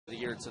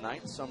year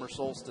tonight. Summer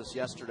solstice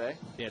yesterday.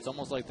 Yeah, it's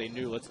almost like they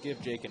knew, let's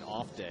give Jake an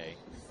off day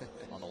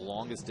on the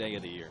longest day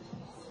of the year.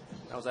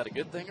 Now, is that a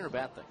good thing or a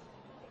bad thing?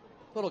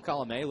 Little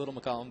column A, little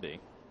column B.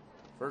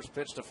 First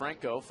pitch to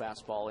Franco,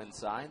 fastball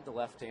inside. The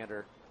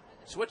left-hander,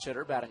 switch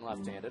hitter, batting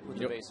left-handed with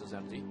the bases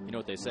empty. You know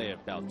what they say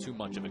about too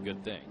much of a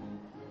good thing?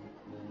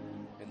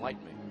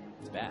 Enlighten me.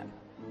 It's bad.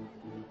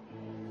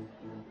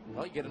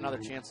 Well, you get another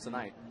chance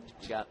tonight.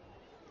 You got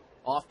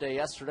off day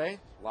yesterday,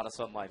 a lot of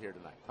sunlight here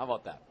tonight. How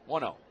about that?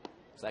 1-0.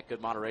 Is that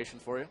good moderation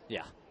for you?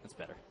 Yeah, that's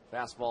better.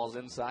 Fastball's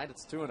inside.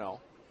 It's 2-0.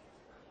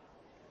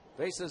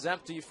 Bases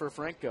empty for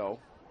Franco.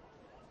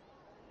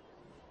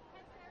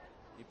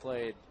 He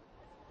played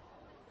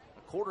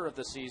a quarter of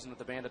the season with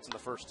the Bandits in the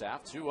first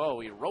half.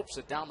 2-0. He ropes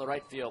it down the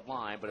right field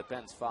line, but it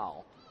bends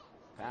foul.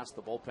 Past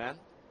the bullpen.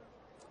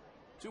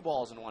 2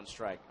 balls and 1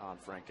 strike on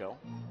Franco.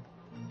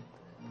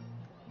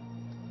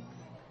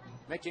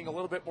 Making a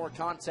little bit more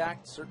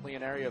contact, certainly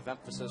an area of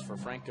emphasis for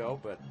Franco,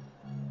 but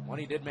when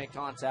he did make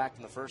contact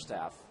in the first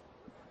half,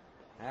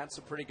 had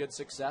some pretty good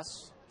success.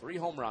 3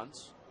 home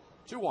runs.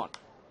 2-1.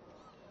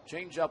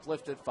 Change-up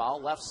lifted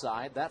foul, left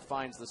side. That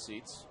finds the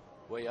seats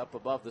way up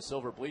above the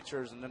silver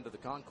bleachers and into the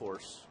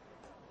concourse.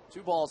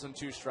 2 balls and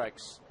 2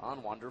 strikes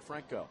on Wander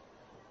Franco.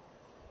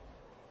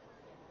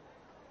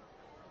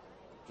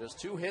 Just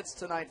 2 hits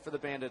tonight for the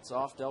Bandits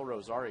off Del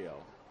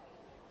Rosario.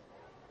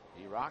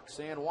 He rocks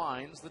and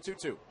winds the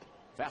 2-2.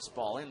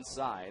 Fastball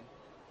inside.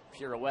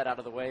 Pirouette out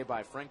of the way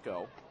by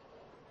Franco.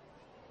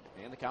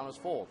 And the count is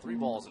full. 3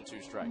 balls and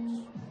 2 strikes.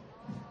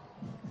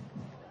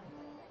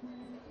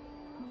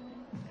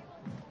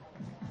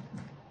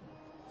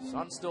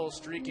 Sun still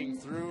streaking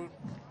through,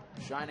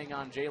 shining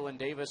on Jalen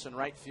Davis in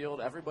right field.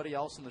 Everybody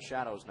else in the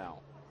shadows now,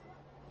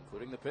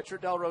 including the pitcher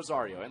Del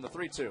Rosario. And the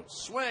 3-2.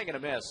 Swing and a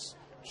miss.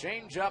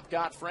 Change up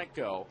got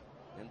Franco.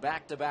 And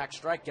back-to-back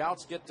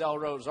strikeouts get Del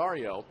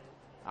Rosario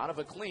out of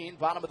a clean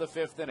bottom of the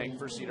 5th inning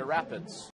for Cedar Rapids.